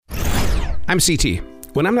I'm CT.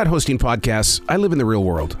 When I'm not hosting podcasts, I live in the real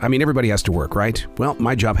world. I mean, everybody has to work, right? Well,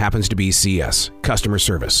 my job happens to be CS, customer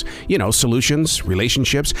service. You know, solutions,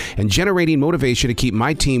 relationships, and generating motivation to keep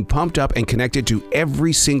my team pumped up and connected to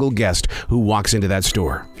every single guest who walks into that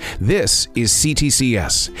store. This is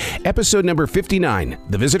C.T.C.S., episode number 59,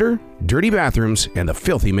 The Visitor, Dirty Bathrooms, and the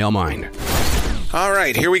Filthy Male Mind. All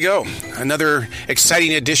right, here we go. Another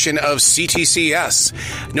exciting edition of C.T.C.S.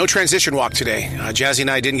 No transition walk today. Jazzy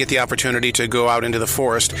and I didn't get the opportunity to go out into the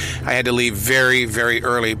forest. I had to leave very, very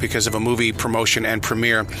early because of a movie promotion and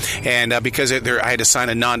premiere. And because I had to sign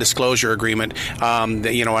a non-disclosure agreement,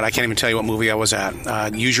 you know what, I can't even tell you what movie I was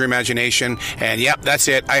at. Use your imagination. And yep, that's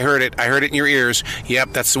it. I heard it. I heard it in your ears. Yep,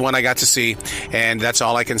 that's the one I got to see. And that's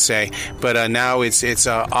all I can say. But now it's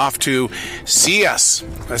off to CS.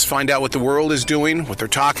 Let's find out what the world is doing, what they're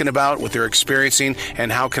talking about, what they're experiencing,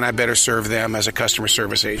 and how can I better serve them as a customer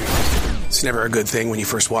service agent. It's never a good thing when you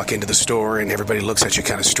first walk into the store and everybody looks at you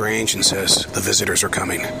kind of strange and says, the visitors are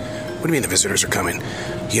coming. What do you mean the visitors are coming?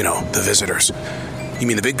 You know, the visitors. You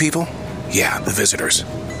mean the big people? Yeah, the visitors.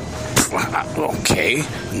 Okay,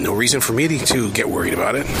 no reason for me to get worried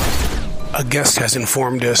about it. A guest has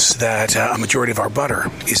informed us that a majority of our butter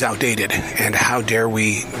is outdated, and how dare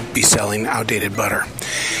we be selling outdated butter.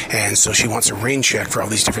 And so she wants a rain check for all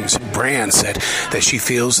these different brands that she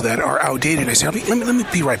feels that are outdated. I said, let me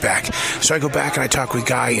be right back. So I go back and I talk with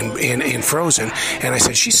Guy in Frozen, and I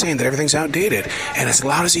said, she's saying that everything's outdated. And as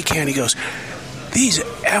loud as he can, he goes, these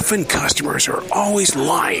effing customers are always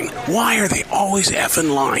lying. Why are they always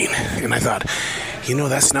effing lying? And I thought, you know,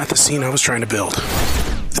 that's not the scene I was trying to build.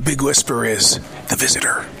 The big whisper is, the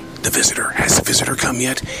visitor. The visitor. Has the visitor come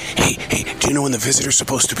yet? Hey, do you know when the visitor's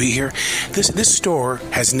supposed to be here? This store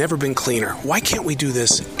has never been cleaner. Why can't we do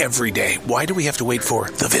this every day? Why do we have to wait for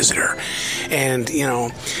the visitor? And, you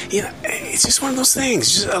know, it's just one of those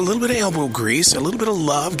things. Just a little bit of elbow grease, a little bit of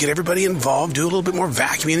love, get everybody involved, do a little bit more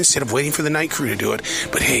vacuuming instead of waiting for the night crew to do it.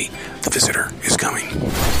 But hey, the visitor is coming.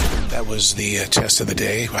 That was the test of the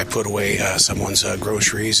day. I put away someone's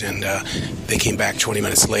groceries, and they came back 20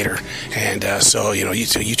 minutes later. And so, you know,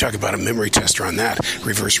 you talk about a memory tester on that.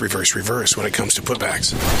 Reverse when it comes to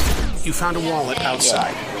putbacks. You found a wallet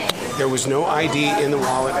outside. There was no ID in the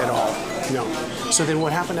wallet at all. No. So then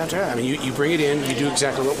what happened after that? I mean, you bring it in, you do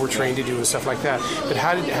exactly what we're trained to do and stuff like that. But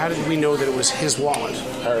how did we know that it was his wallet?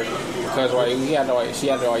 Her, because she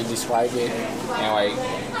had to describe it and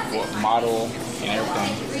what model and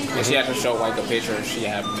everything. And she had to show a picture she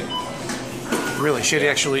had. Really? She had to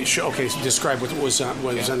actually show, describe what was on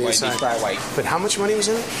the inside. But how much money was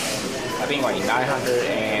in it? I think 900,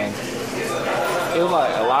 and it was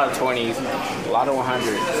a lot of 20s, a lot of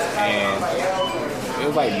 100s, and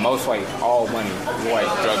it was most all money,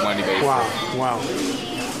 drug money basically. Wow.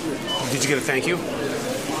 Did you get a thank you?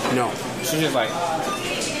 No. She just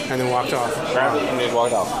and then walked off. Grabbed it and then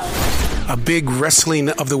walked off. A big wrestling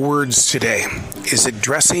of the words today. Is it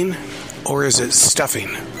dressing or is it stuffing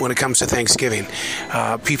when it comes to Thanksgiving?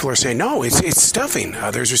 People are saying, no, it's stuffing.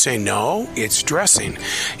 Others are saying, no, it's dressing.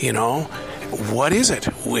 You know, what is it?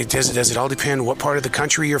 Does it all depend what part of the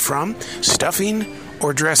country you're from? Stuffing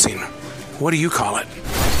or dressing? What do you call it?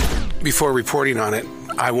 Before reporting on it,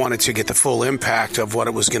 I wanted to get the full impact of what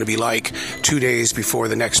it was going to be like 2 days before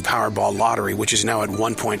the next Powerball lottery, which is now at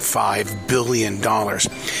 $1.5 billion.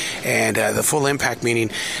 And the full impact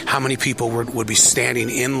meaning how many people would be standing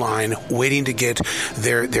in line waiting to get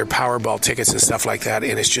their Powerball tickets and stuff like that.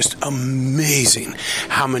 And it's just amazing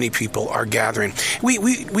how many people are gathering.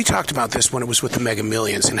 We talked about this when it was with the Mega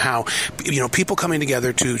Millions and how, you know, people coming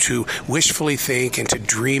together to wishfully think and to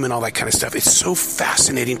dream and all that kind of stuff. It's so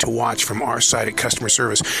fascinating to watch from our side at customer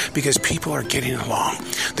service because people are getting along.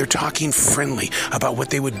 They're talking friendly about what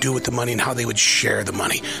they would do with the money and how they would share the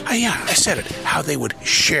money. I said it. How they would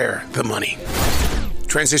share the money.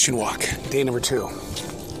 Transition walk, day number 2.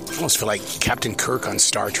 I almost feel like Captain Kirk on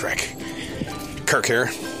Star Trek. Kirk here,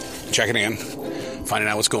 checking in, finding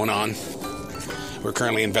out what's going on. We're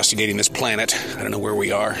currently investigating this planet. I don't know where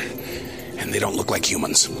we are. And they don't look like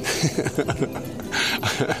humans.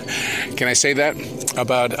 Can I say that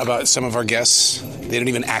about some of our guests? They don't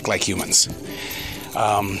even act like humans.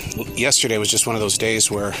 Yesterday was just one of those days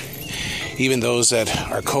where even those that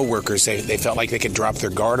are coworkers, they felt like they could drop their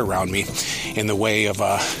guard around me in the way of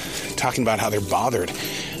talking about how they're bothered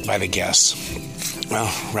by the guests.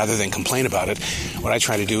 Well, rather than complain about it, what I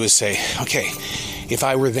try to do is say, okay, if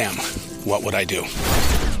I were them, what would I do?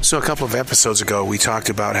 So a couple of episodes ago, we talked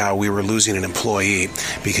about how we were losing an employee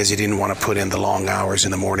because he didn't want to put in the long hours in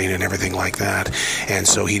the morning and everything like that. And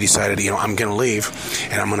so he decided, I'm going to leave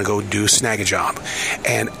and I'm going to go do snag a job.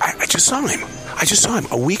 And I just saw him. I just saw him.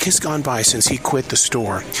 A week has gone by since he quit the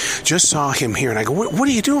store. Just saw him here, and I go, what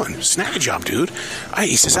are you doing? Snag a job, dude.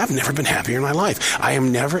 He says, I've never been happier in my life. I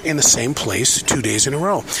am never in the same place 2 days in a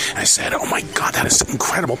row. And I said, oh my God, that is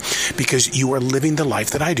incredible, because you are living the life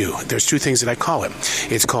that I do. There's two things that I call it.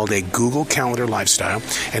 It's called a Google Calendar lifestyle,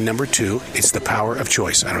 and number two, it's the power of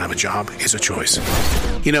choice. I don't have a job. It's a choice.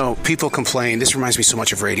 You know, people complain. This reminds me so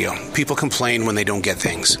much of radio. People complain when they don't get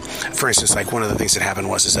things. For instance, like one of the things that happened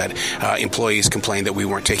is that employees complained that we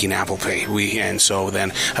weren't taking Apple Pay. And so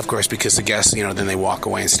then, of course, because the guests, then they walk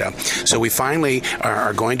away and stuff. So we finally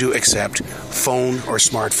are going to accept phone or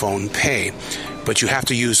smartphone pay. But you have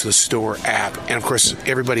to use the store app. And, of course,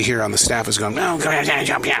 everybody here on the staff is going, oh,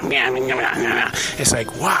 it's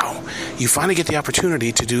like, wow, you finally get the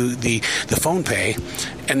opportunity to do the phone pay,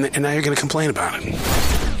 and now you're going to complain about it.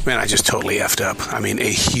 Man, I just totally effed up. I mean, a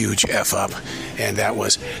huge F up. And that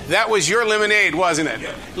was your lemonade, wasn't it?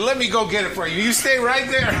 Let me go get it for you. You stay right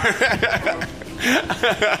there.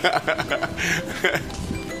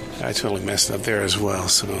 I totally messed up there as well.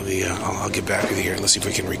 So I'll get back with you here. Let's see if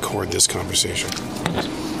we can record this conversation.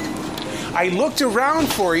 I looked around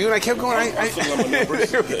for you and I kept going.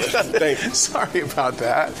 Sorry about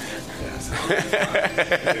that.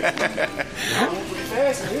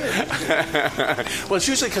 Well, it's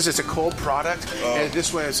usually because it's a cold product, and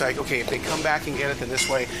this way it's like, okay, if they come back and get it, then this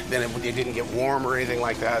way, then it didn't get warm or anything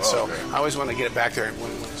like that. So I always want to get it back there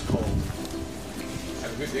when it's cold.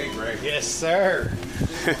 Have a good day, Greg. Yes, sir.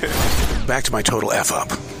 Back to my total F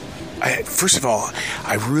up. First of all,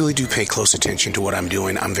 I really do pay close attention to what I'm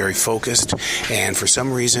doing. I'm very focused, and for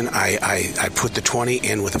some reason, I put the 20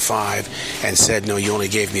 in with a 5 and said, no, you only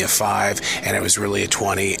gave me a 5, and it was really a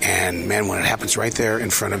 20. And man, when it happens right there in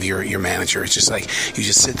front of your manager, it's just like you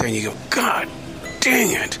just sit there and you go, God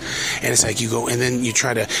dang it. And it's like you go, and then you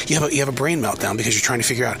try to, you have a brain meltdown because you're trying to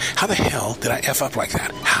figure out, how the hell did I F up like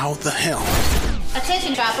that? How the hell?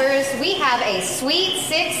 Attention shoppers, we have a Sweet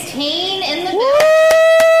 16 in the building.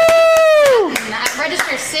 At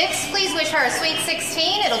register 6, please wish her a Sweet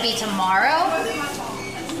 16. It'll be tomorrow.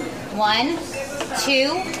 1,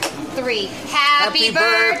 2, 3. Happy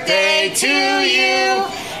birthday to you.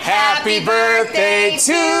 Happy birthday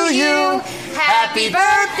to you. Happy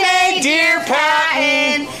birthday, dear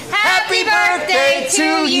Patton. Happy birthday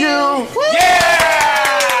to you. Yeah!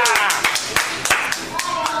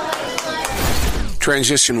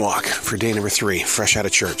 Transition walk for day number 3, fresh out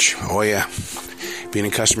of church. Oh yeah. Being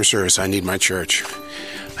in customer service, I need my church.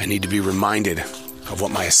 I need to be reminded of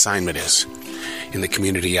what my assignment is in the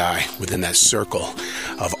community eye, within that circle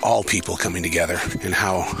of all people coming together, and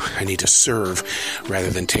how I need to serve rather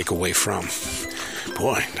than take away from.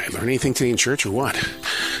 Boy, did I learn anything today in church or what?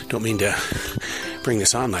 Don't mean to bring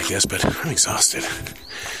this on like this, but I'm exhausted.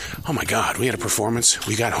 Oh my God, we had a performance.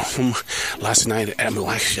 We got home last night.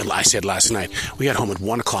 I said last night. We got home at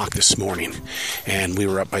 1 o'clock this morning, and we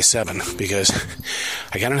were up by 7 because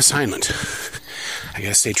I got an assignment. I got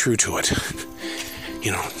to stay true to it.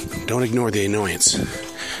 Don't ignore the annoyance.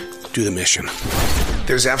 Do the mission.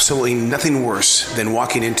 There's absolutely nothing worse than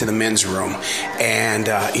walking into the men's room and,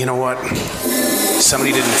 you know what?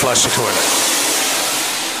 Somebody didn't flush the toilet.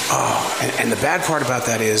 Oh, and the bad part about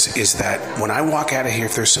that is that when I walk out of here,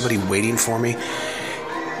 if there's somebody waiting for me,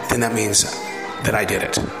 then that means that I did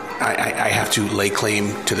it. I have to lay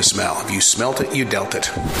claim to the smell. If you smelt it, you dealt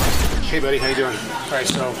it. Hey, buddy, how you doing? All right,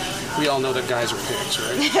 so we all know that guys are pigs,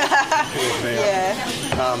 right? Yeah.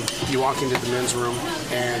 You walk into the men's room,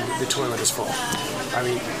 and the toilet is full. I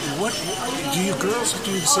mean, what do you girls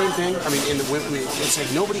do the same thing? I mean, it's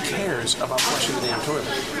like nobody cares about flushing the damn toilet.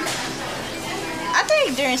 I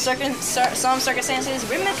think during some circumstances,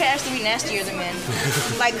 women can actually be nastier than men.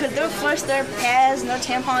 Like, because they'll flush their pads and their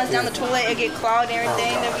tampons down the toilet and get clogged and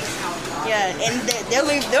everything. And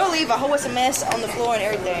they'll leave a whole bunch of mess on the floor and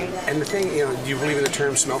everything. And the thing, do you believe in the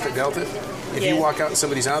term smelt it, dealt it? If you walk out and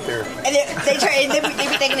somebody's out there. And they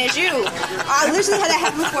be thinking it's you. I literally had that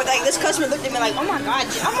happen before. Like, this customer looked at me like, oh my God.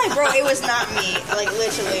 I'm like, bro, it was not me. Like,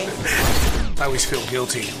 literally. I always feel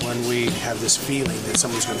guilty when we have this feeling that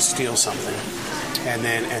someone's going to steal something, and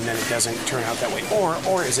then it doesn't turn out that way.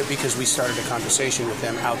 Or is it because we started a conversation with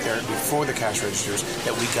them out there before the cash registers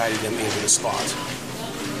that we guided them into the spot?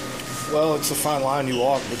 Well, it's a fine line you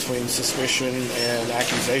walk between suspicion and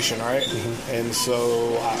accusation, right? Mm-hmm. And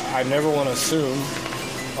so I never want to assume,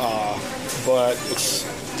 but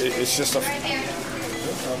it's just a...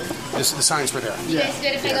 The signs were there. You guys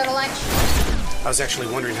good if I go to lunch? I was actually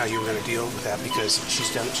wondering how you were going to deal with that because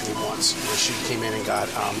she's done it to me once. Where she came in and got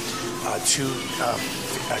two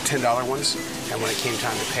 $10 ones, and when it came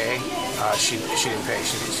time to pay, she didn't pay.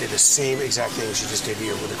 She did the same exact thing she just did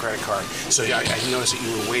here with a credit card. So I noticed that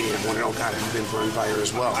you were waiting. I'm wondering, oh God, have you been burned by her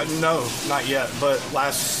as well? No, not yet. But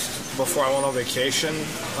before I went on vacation,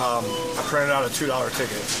 I printed out a $2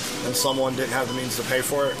 ticket, and someone didn't have the means to pay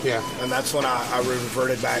for it. Yeah. And that's when I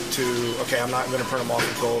reverted back to, okay, I'm not going to print them off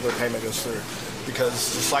until their payment goes through.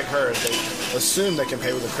 Because just like her, they assume they can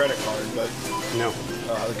pay with a credit card, but no.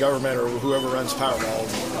 The government or whoever runs Powerball,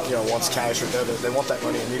 wants cash or debit. They want that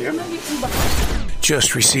money immediately.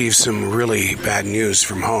 Just received some really bad news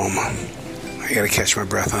from home. I got to catch my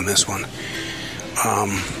breath on this one.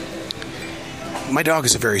 My dog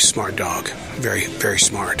is a very smart dog. Very, very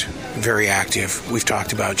smart. Very active. We've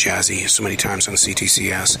talked about Jazzy so many times on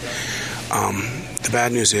C.T.C.S. The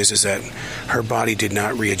bad news is that her body did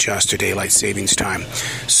not readjust to daylight savings time.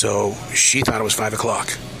 So she thought it was 5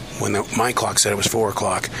 o'clock when my clock said it was 4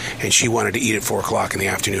 o'clock, and she wanted to eat at 4 o'clock in the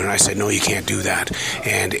afternoon. And I said, no, you can't do that.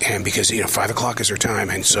 And because, 5 o'clock is her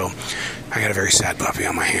time. And so I got a very sad puppy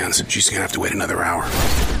on my hands. She's going to have to wait another hour.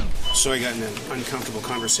 So I got in an uncomfortable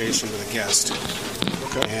conversation with a guest.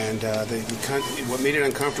 Okay. And what made it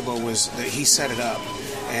uncomfortable was that he set it up,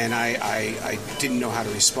 and I didn't know how to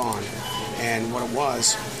respond. And what it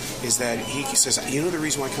was is that he says, you know the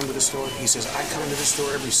reason why I come to the store? He says, I come to the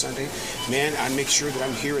store every Sunday. Man, I make sure that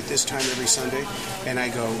I'm here at this time every Sunday. And I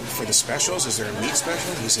go, for the specials, is there a meat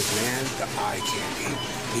special? He says, man, the eye candy.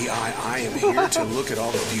 I am here to look at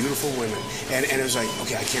all the beautiful women. And it was like,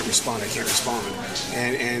 okay, I can't respond.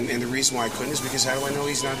 And the reason why I couldn't is because how do I know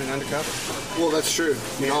he's not an undercover? Well, that's true.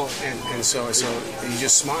 And so you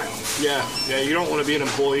just smile. Yeah, you don't want to be an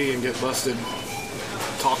employee and get busted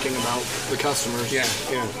talking about the customers. Yeah.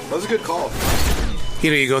 That was a good call.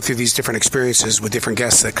 You go through these different experiences with different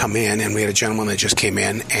guests that come in, and we had a gentleman that just came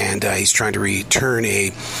in, and he's trying to return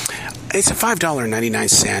it's a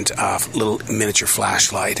 $5.99 little miniature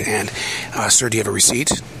flashlight. And, sir, do you have a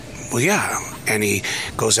receipt? Well, yeah. And he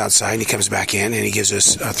goes outside, and he comes back in, and he gives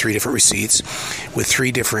us 3 different receipts with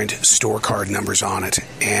 3 different store card numbers on it.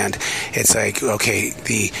 And it's like, okay,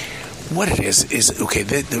 what it is okay,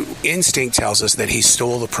 the instinct tells us that he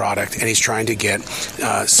stole the product and he's trying to get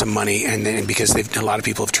some money, and then because a lot of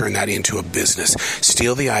people have turned that into a business.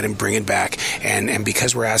 Steal the item, bring it back, and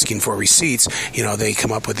because we're asking for receipts, they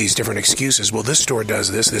come up with these different excuses. Well, this store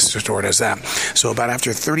does this store does that. So about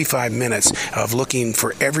after 35 minutes of looking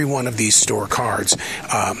for every one of these store cards,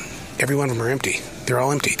 every one of them are empty. They're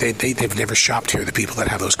all empty. They've never shopped here, the people that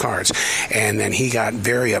have those cards. And then he got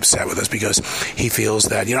very upset with us because he feels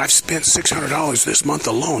that, I've spent $600 this month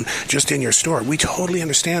alone just in your store. We totally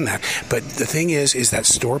understand that. But the thing is that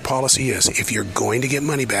store policy is if you're going to get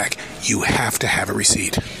money back, you have to have a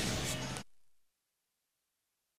receipt.